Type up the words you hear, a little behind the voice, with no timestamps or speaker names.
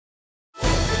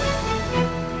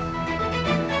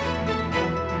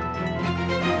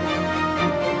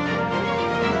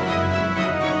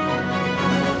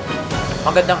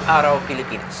Magandang araw,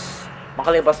 Pilipinas.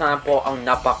 Makalipas na po ang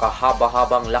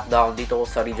napakahaba-habang lockdown dito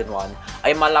sa Region 1,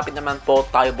 ay malapit naman po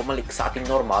tayo bumalik sa ating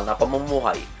normal na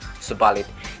pamumuhay. Subalit,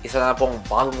 isa na pong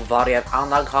bagong variant ang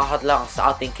naghahadlang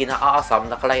sa ating kinaasam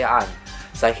na kalayaan.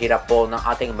 Sa hirap po ng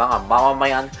ating mga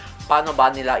mamamayan, paano ba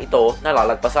nila ito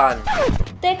nalalagpasan?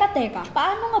 Teka,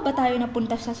 paano nga ba tayo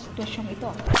napunta sa sitwasyong ito?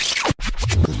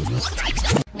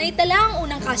 Naitala ang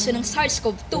unang kaso ng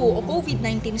SARS-CoV-2 o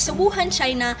COVID-19 sa Wuhan,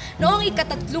 China noong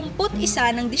ika-31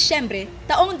 ng Disyembre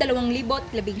taong 2019.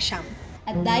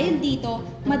 At dahil dito,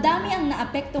 madami ang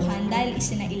naapektuhan dahil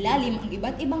isinailalim ang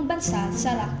iba't ibang bansa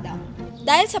sa lockdown.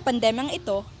 Dahil sa pandemyang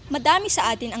ito, madami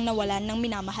sa atin ang nawalan ng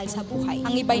minamahal sa buhay.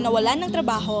 Ang iba'y nawalan ng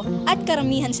trabaho at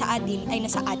karamihan sa atin ay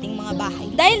nasa ating mga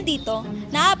bahay. Dahil dito,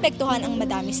 naapektuhan ang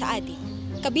madami sa atin.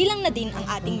 Kabilang na din ang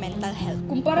ating mental health.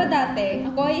 Kumpara dati,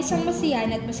 ako ay isang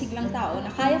masiyahan at masiglang tao na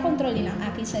kaya kontrolin ang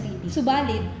aking sarili.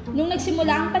 Subalit, nung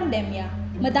nagsimula ang pandemya,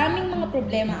 madaming mga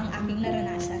problema ang aking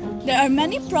naranasan. There are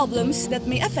many problems that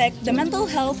may affect the mental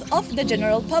health of the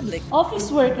general public.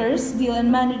 Office workers deal and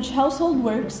manage household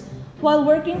works while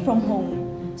working from home.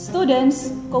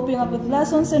 Students coping up with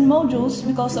lessons and modules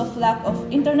because of lack of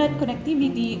internet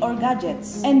connectivity or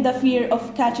gadgets. And the fear of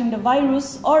catching the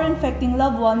virus or infecting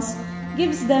loved ones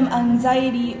gives them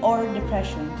anxiety or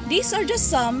depression. These are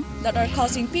just some that are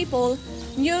causing people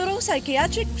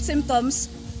neuropsychiatric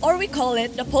symptoms, or we call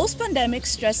it the post-pandemic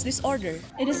stress disorder.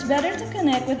 It is better to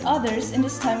connect with others in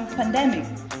this time of pandemic,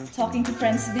 talking to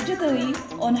friends digitally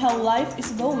on how life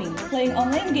is going, playing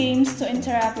online games to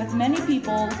interact with many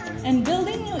people, and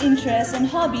building new interests and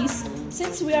hobbies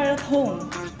since we are at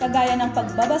home, kagaya ng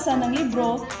pagbabasa ng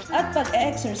libro at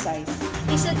pag-exercise.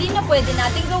 Isa din na pwede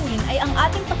nating gawin ay ang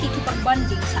ating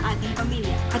pakikipag-bonding sa ating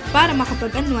pamilya. At para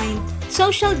makapag-unwind,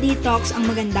 social detox ang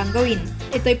magandang gawin.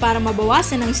 Ito'y para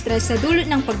mabawasan ang stress sa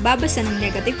dulot ng pagbabasa ng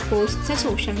negative post sa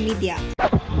social media.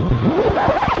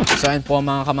 So yan po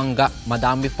mga kamangga,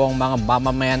 madami pong mga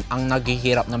mamamayan ang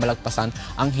naghihirap na malagpasan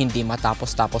ang hindi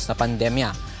matapos-tapos na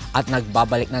pandemya. At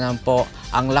nagbabalik na naman po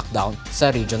ang lockdown sa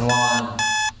Region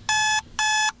 1.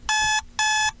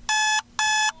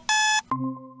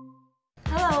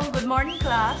 Hello, good morning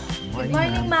class. Good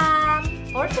morning,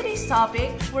 ma'am! For today's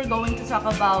topic, we're going to talk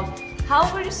about how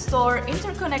we restore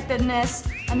interconnectedness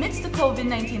amidst the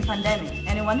COVID-19 pandemic.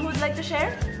 Anyone who would like to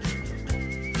share?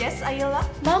 Yes, Ayala?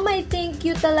 Mom, I think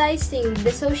utilizing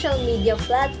the social media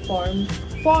platform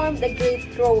formed a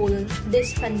great role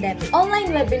this pandemic. Online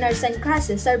webinars and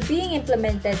classes are being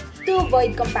implemented to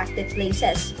avoid compacted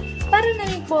places. Para na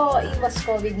rin po iwas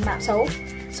COVID map. So,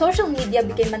 social media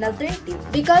became an alternative.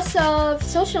 Because of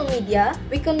social media,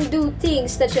 we can do things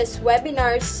such as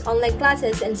webinars, online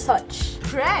classes, and such.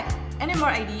 Correct! Any more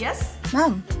ideas?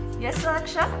 Ma'am, Yes,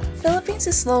 Alexa? Philippines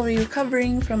is slowly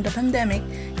recovering from the pandemic,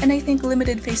 and I think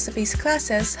limited face-to-face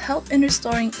classes help in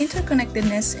restoring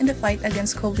interconnectedness in the fight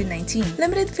against COVID-19.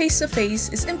 Limited face-to-face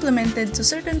is implemented to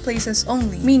certain places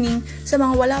only, meaning sa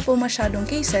mga wala po masyadong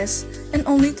cases and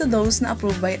only to those na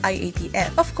approved by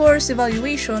IATF. Of course,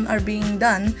 evaluation are being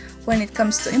done when it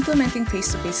comes to implementing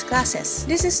face-to-face classes.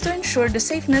 This is to ensure the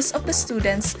safeness of the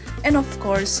students and of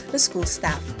course, the school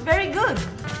staff. Very good!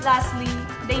 Lastly,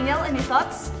 Daniel, any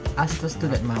thoughts? As the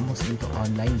student mom who's into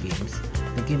online games,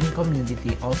 the gaming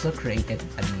community also created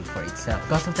a need for itself.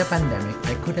 Because of the pandemic,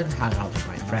 I couldn't hang out with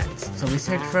my friends. So we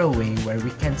searched for a way where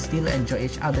we can still enjoy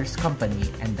each other's company,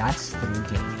 and that's through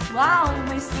gaming. Wow!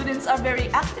 My students are very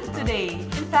active today.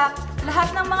 In fact,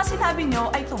 lahat ng mga sinabi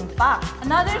nyo ay tumpak.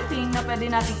 Another thing na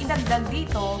pwede nating idagdag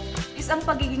dito is ang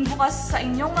pagiging bukas sa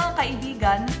inyong mga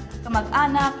kaibigan,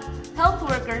 kamag-anak, health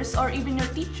workers, or even your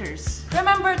teachers.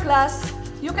 Remember class,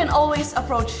 you can always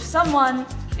approach someone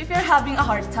if you're having a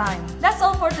hard time. That's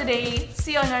all for today.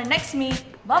 See you on our next meet.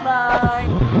 Bye-bye!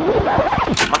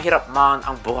 Mahirap man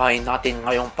ang buhay natin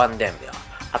ngayong pandemya.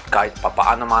 At kahit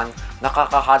papaan naman,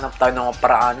 nakakahanap tayo ng mga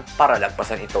paraan para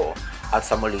lagpasan ito. At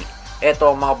sa muli, ito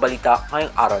ang mga balita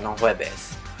ngayong araw ng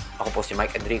Huwebes. Ako po si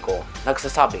Mike Enrico,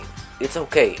 nagsasabing, it's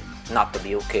okay not to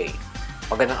be okay.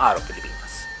 Magandang araw, Pilipinas.